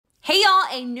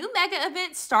a new mega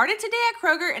event started today at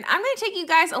Kroger, and I'm going to take you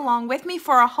guys along with me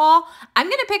for a haul. I'm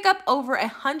going to pick up over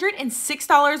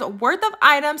 $106 worth of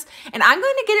items, and I'm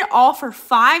going to get it all for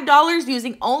 $5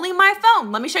 using only my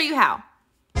phone. Let me show you how.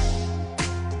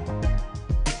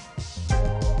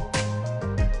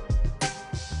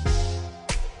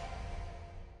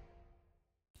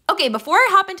 Okay, before I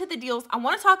hop into the deals, I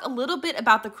want to talk a little bit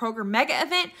about the Kroger Mega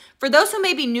Event for those who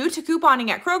may be new to couponing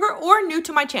at Kroger or new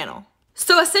to my channel.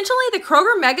 So essentially, the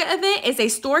Kroger Mega Event is a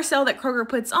store sale that Kroger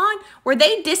puts on where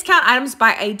they discount items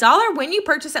by $1 when you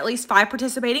purchase at least 5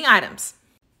 participating items.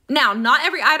 Now, not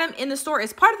every item in the store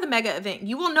is part of the mega event.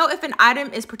 You will know if an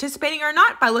item is participating or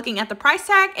not by looking at the price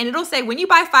tag, and it'll say when you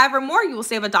buy 5 or more, you will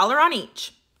save $1 on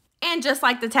each. And just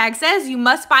like the tag says, you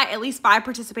must buy at least 5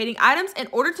 participating items in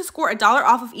order to score $1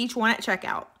 off of each one at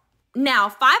checkout. Now,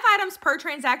 5 items per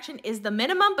transaction is the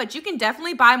minimum, but you can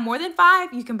definitely buy more than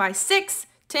 5. You can buy 6,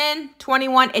 10,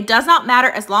 21. It does not matter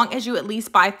as long as you at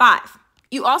least buy 5.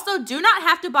 You also do not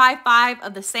have to buy 5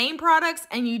 of the same products,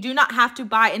 and you do not have to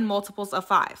buy in multiples of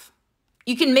 5.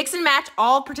 You can mix and match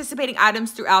all participating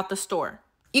items throughout the store.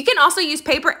 You can also use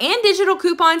paper and digital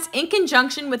coupons in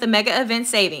conjunction with the mega event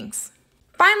savings.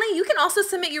 Finally, you can also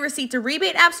submit your receipt to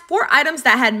Rebate apps for items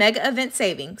that had mega event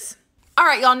savings. All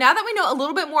right, y'all, now that we know a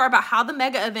little bit more about how the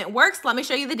mega event works, let me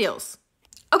show you the deals.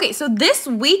 Okay, so this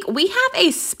week we have a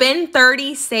spend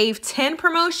 30, save 10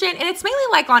 promotion, and it's mainly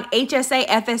like on HSA,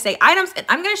 FSA items, and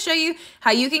I'm gonna show you how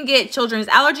you can get children's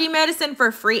allergy medicine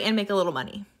for free and make a little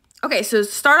money. Okay, so to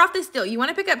start off this deal, you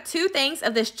wanna pick up 2 things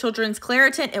of this children's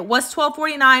Claritin. It was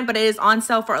 $12.49, but it is on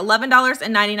sale for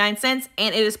 $11.99,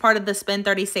 and it is part of the spend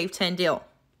 30, save 10 deal.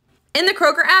 In the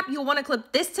Kroger app, you'll want to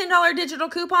clip this $10 digital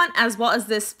coupon as well as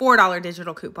this $4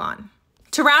 digital coupon.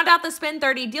 To round out the spend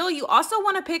 30 deal, you also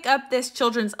want to pick up this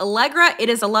children's Allegra. It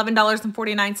is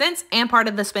 $11.49 and part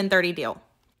of the spend 30 deal.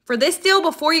 For this deal,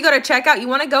 before you go to checkout, you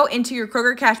want to go into your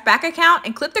Kroger Cashback account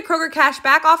and clip the Kroger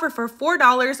Cashback offer for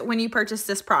 $4 when you purchase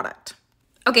this product.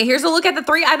 Okay, here's a look at the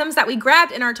 3 items that we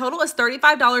grabbed, and our total is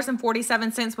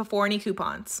 $35.47 before any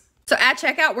coupons. So at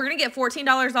checkout, we're going to get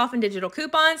 $14 off in digital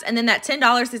coupons, and then that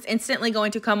 $10 is instantly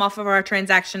going to come off of our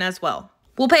transaction as well.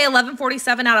 We'll pay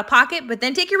 $11.47 out of pocket, but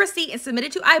then take your receipt and submit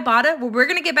it to Ibotta, where we're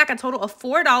going to get back a total of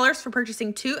 $4 for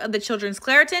purchasing 2 of the children's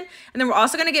Claritin, and then we're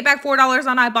also going to get back $4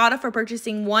 on Ibotta for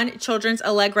purchasing 1 children's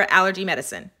Allegra allergy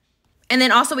medicine. And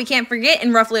then also, we can't forget,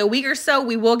 in roughly a week or so,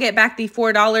 we will get back the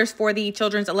 $4 for the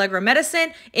children's Allegra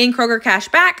medicine in Kroger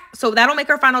Cashback, so that'll make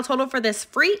our final total for this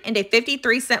free and a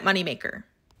 53-cent moneymaker.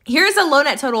 Here's a low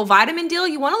net total vitamin deal.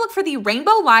 You want to look for the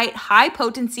Rainbow Light High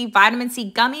Potency Vitamin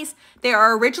C Gummies. They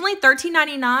are originally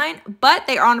 $13.99, but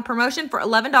they are on a promotion for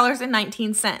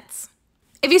 $11.19.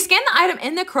 If you scan the item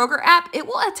in the Kroger app, it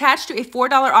will attach to a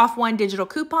 $4 off 1 digital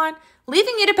coupon,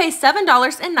 leaving you to pay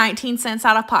 $7.19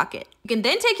 out of pocket. You can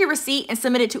then take your receipt and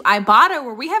submit it to Ibotta,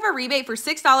 where we have a rebate for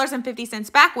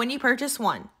 $6.50 back when you purchase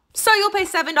 1. So you'll pay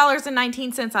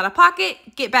 $7.19 out of pocket,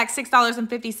 get back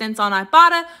 $6.50 on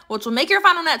Ibotta, which will make your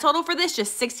final net total for this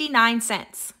just 69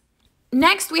 cents.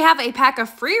 Next, we have a pack of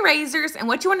free razors, and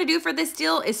what you want to do for this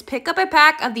deal is pick up a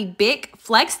pack of the Bic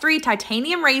Flex 3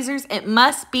 titanium razors. It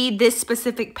must be this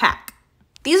specific pack.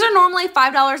 These are normally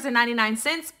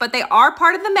 $5.99, but they are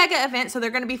part of the mega event, so they're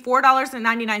going to be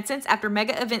 $4.99 after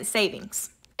mega event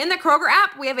savings. In the Kroger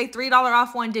app, we have a $3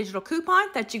 off 1 digital coupon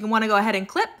that you can want to go ahead and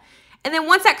clip. And then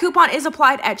once that coupon is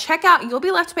applied at checkout, you'll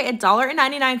be left to pay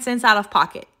 $1.99 out of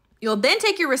pocket. You'll then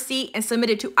take your receipt and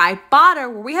submit it to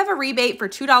Ibotta, where we have a rebate for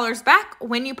 $2 back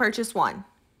when you purchase 1.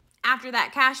 After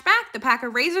that cash back, the pack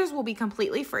of razors will be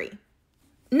completely free.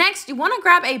 Next, you want to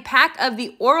grab a pack of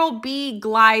the Oral-B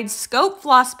Glide Scope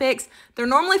Floss Picks. They're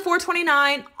normally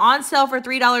 $4.29, on sale for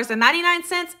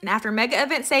 $3.99, and after mega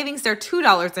event savings, they're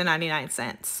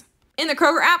 $2.99. In the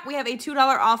Kroger app, we have a $2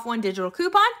 off 1 digital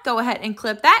coupon. Go ahead and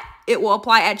clip that. It will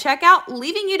apply at checkout,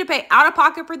 leaving you to pay out of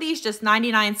pocket for these just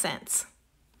 99 cents.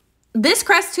 This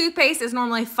Crest toothpaste is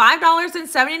normally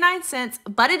 $5.79,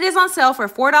 but it is on sale for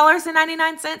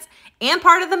 $4.99 and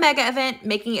part of the mega event,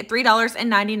 making it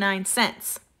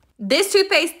 $3.99. This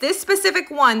toothpaste, this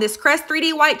specific one, this Crest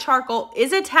 3D White Charcoal,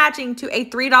 is attaching to a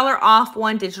 $3 off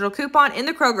 1 digital coupon in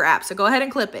the Kroger app, so go ahead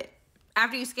and clip it.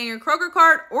 After you scan your Kroger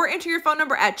card or enter your phone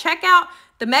number at checkout,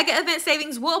 the mega event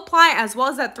savings will apply, as well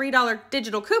as that $3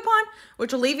 digital coupon,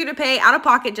 which will leave you to pay out of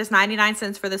pocket just 99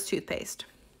 cents for this toothpaste.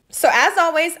 So as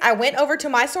always, I went over to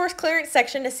my source clearance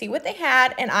section to see what they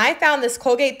had, and I found this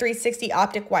Colgate 360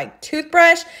 Optic White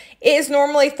toothbrush. It is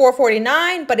normally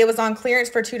 $4.49, but it was on clearance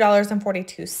for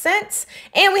 $2.42,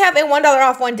 and we have a $1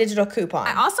 off one digital coupon.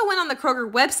 I also went on the Kroger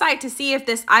website to see if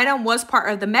this item was part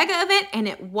of the mega event, and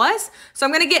it was. So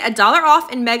I'm going to get $1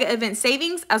 off in mega event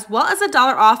savings, as well as $1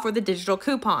 off for the digital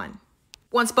coupon.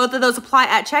 Once both of those apply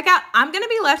at checkout, I'm going to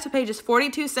be left to pay just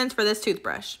 42 cents for this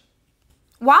toothbrush.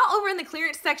 While over in the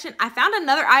clearance section, I found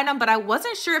another item, but I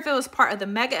wasn't sure if it was part of the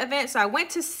mega event, so I went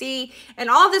to see,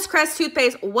 and all of this Crest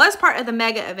toothpaste was part of the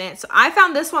mega event. So I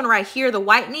found this one right here, the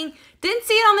whitening. Didn't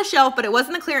see it on the shelf, but it was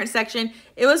in the clearance section.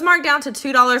 It was marked down to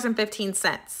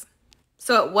 $2.15.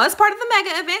 So it was part of the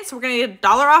mega event, so we're going to get $1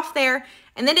 off there.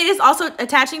 And then it is also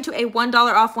attaching to a $1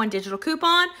 off one digital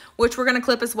coupon, which we're going to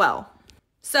clip as well.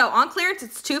 So on clearance,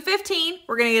 it's $2.15.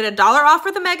 We're going to get $1 off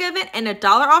for the mega event and $1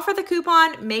 off for the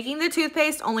coupon, making the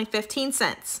toothpaste only 15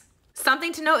 cents.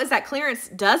 Something to note is that clearance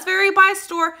does vary by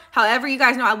store. However, you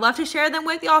guys know I love to share them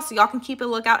with y'all, so y'all can keep a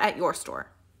lookout at your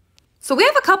store. So we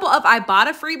have a couple of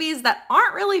Ibotta freebies that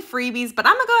aren't really freebies, but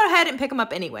I'm going to go ahead and pick them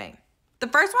up anyway. The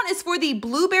first one is for the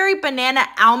Blueberry Banana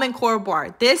Almond Core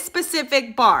Bar, this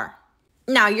specific bar.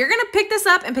 Now, you're going to pick this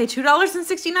up and pay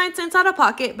 $2.69 out of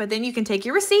pocket, but then you can take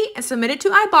your receipt and submit it to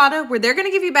Ibotta, where they're going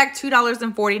to give you back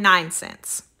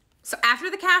 $2.49. So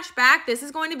after the cash back, this is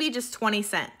going to be just 20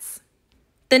 cents.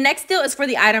 The next deal is for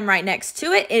the item right next to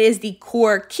it. It is the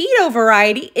Core Keto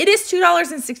variety. It is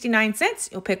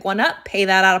 $2.69. You'll pick one up, pay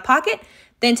that out of pocket,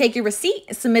 then take your receipt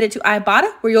and submit it to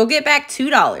Ibotta, where you'll get back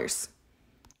 $2.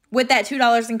 With that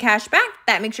 $2 in cash back,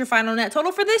 that makes your final net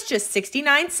total for this just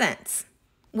 69 cents.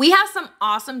 We have some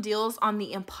awesome deals on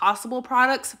the Impossible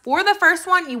products. For the first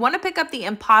one, you want to pick up the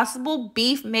Impossible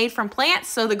beef made from plants.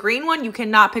 So the green one, you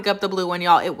cannot pick up the blue one,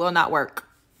 y'all. It will not work.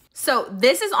 So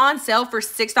this is on sale for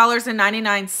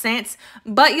 $6.99.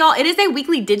 But y'all, it is a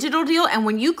weekly digital deal. And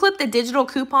when you clip the digital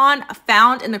coupon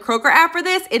found in the Kroger app for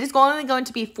this, it is only going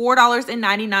to be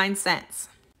 $4.99.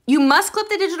 You must clip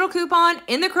the digital coupon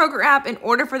in the Kroger app in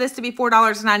order for this to be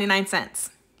 $4.99.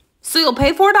 So you'll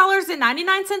pay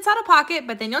 $4.99 out of pocket,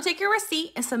 but then you'll take your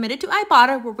receipt and submit it to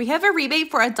Ibotta, where we have a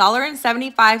rebate for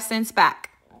 $1.75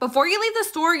 back. Before you leave the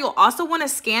store, you'll also want to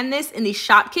scan this in the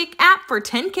ShopKick app for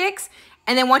 10 kicks,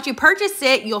 and then once you purchase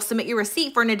it, you'll submit your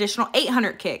receipt for an additional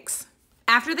 800 kicks.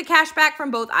 After the cash back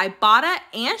from both Ibotta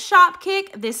and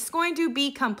ShopKick, this is going to be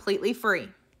completely free.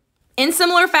 In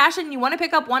similar fashion, you want to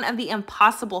pick up one of the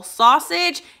Impossible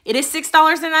sausage. It is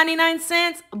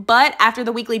 $6.99, but after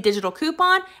the weekly digital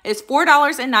coupon, it is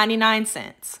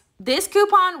 $4.99. This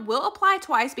coupon will apply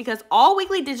twice because all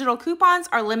weekly digital coupons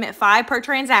are limit 5 per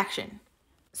transaction.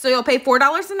 So you'll pay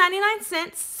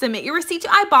 $4.99, submit your receipt to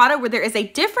Ibotta, where there is a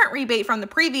different rebate from the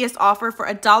previous offer for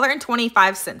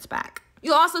 $1.25 back.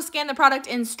 You'll also scan the product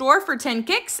in store for 10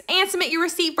 kicks and submit your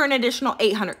receipt for an additional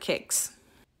 800 kicks.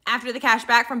 After the cash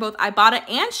back from both Ibotta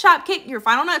and ShopKick, your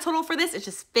final net total for this is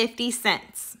just 50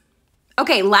 cents.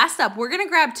 Okay, last up, we're going to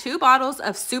grab 2 bottles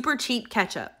of super cheap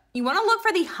ketchup. You want to look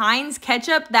for the Heinz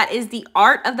ketchup that is the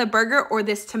Art of the Burger, or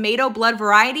this tomato blood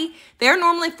variety. They're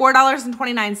normally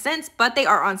 $4.29, but they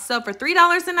are on sale for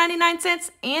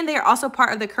 $3.99, and they are also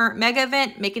part of the current mega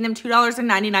event, making them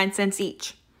 $2.99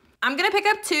 each. I'm going to pick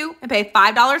up 2 and pay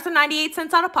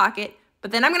 $5.98 out of pocket. But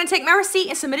then I'm going to take my receipt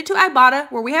and submit it to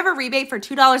Ibotta, where we have a rebate for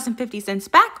 $2.50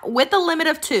 back with a limit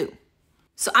of 2.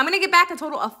 So I'm going to get back a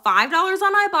total of $5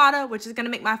 on Ibotta, which is going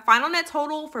to make my final net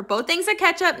total for both things of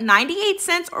ketchup 98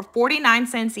 cents or 49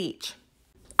 cents each.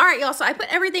 All right, y'all, so I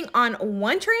put everything on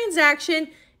one transaction,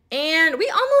 and we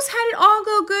almost had it all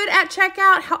go good at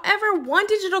checkout. However, one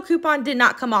digital coupon did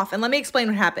not come off, and let me explain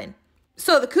what happened.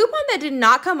 So the coupon that did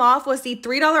not come off was the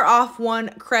 $3 off one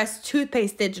Crest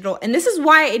toothpaste digital, and this is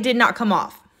why it did not come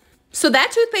off. So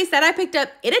that toothpaste that I picked up,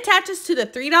 it attaches to the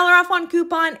 $3 off one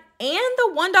coupon and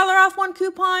the $1 off one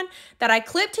coupon that I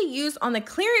clipped to use on the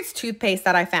clearance toothpaste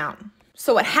that I found.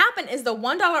 So what happened is the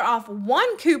 $1 off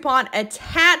one coupon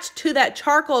attached to that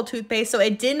charcoal toothpaste, so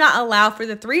it did not allow for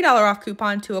the $3 off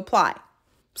coupon to apply.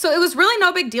 So it was really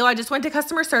no big deal. I just went to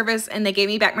customer service and they gave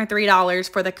me back my $3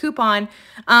 for the coupon.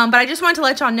 But I just wanted to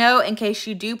let y'all know, in case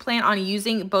you do plan on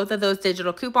using both of those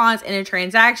digital coupons in a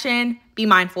transaction, be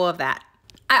mindful of that.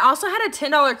 I also had a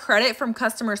 $10 credit from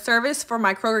customer service for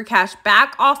my Kroger cash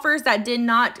back offers that did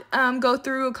not go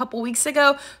through a couple weeks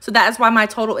ago. So that is why my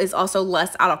total is also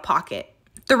less out of pocket.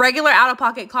 The regular out of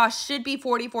pocket cost should be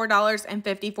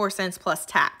 $44.54 plus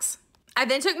tax. I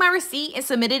then took my receipt and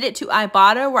submitted it to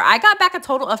Ibotta, where I got back a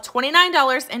total of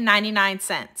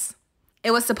 $29.99.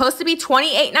 It was supposed to be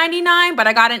 $28.99, but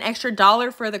I got an extra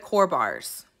 $1 for the core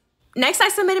bars. Next, I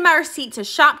submitted my receipt to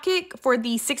Shopkick for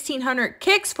the 1,600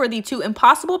 kicks for the 2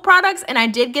 Impossible products, and I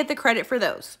did get the credit for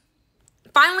those.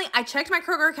 Finally, I checked my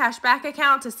Kroger cashback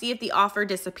account to see if the offer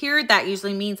disappeared. That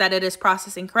usually means that it is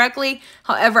processing correctly.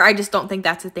 However, I just don't think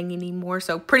that's a thing anymore,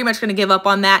 so pretty much going to give up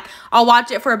on that. I'll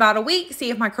watch it for about a week, see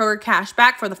if my Kroger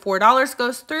cashback for the $4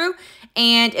 goes through,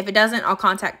 and if it doesn't, I'll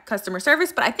contact customer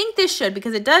service. But I think this should,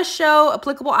 because it does show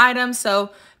applicable items,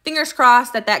 so fingers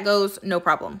crossed that that goes no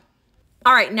problem.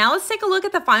 All right, now let's take a look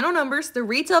at the final numbers. The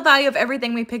retail value of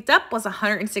everything we picked up was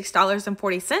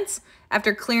 $106.40.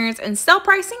 After clearance and sale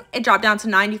pricing, it dropped down to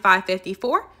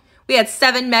 $95.54. We had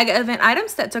 7 mega event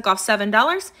items that took off $7, and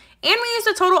we used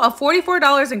a total of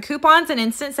 $44 in coupons and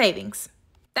instant savings.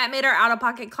 That made our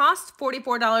out-of-pocket cost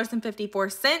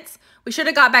 $44.54. We should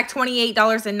have got back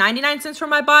 $28.99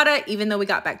 from Rebate, even though we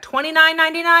got back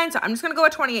 $29.99, so I'm just going to go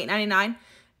with $28.99.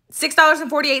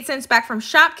 $6.48 back from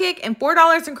Shopkick, and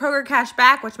 $4 in Kroger cash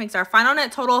back, which makes our final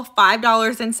net total of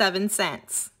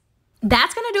 $5.07.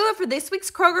 That's going to do it for this week's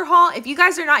Kroger haul. If you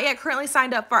guys are not yet currently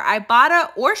signed up for Rebate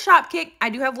or Shopkick, I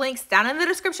do have links down in the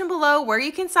description below where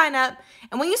you can sign up.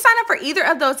 And when you sign up for either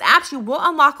of those apps, you will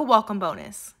unlock a welcome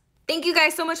bonus. Thank you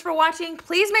guys so much for watching.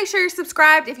 Please make sure you're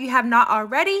subscribed if you have not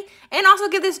already. And also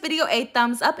give this video a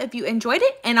thumbs up if you enjoyed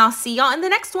it. And I'll see y'all in the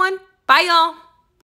next one. Bye, y'all.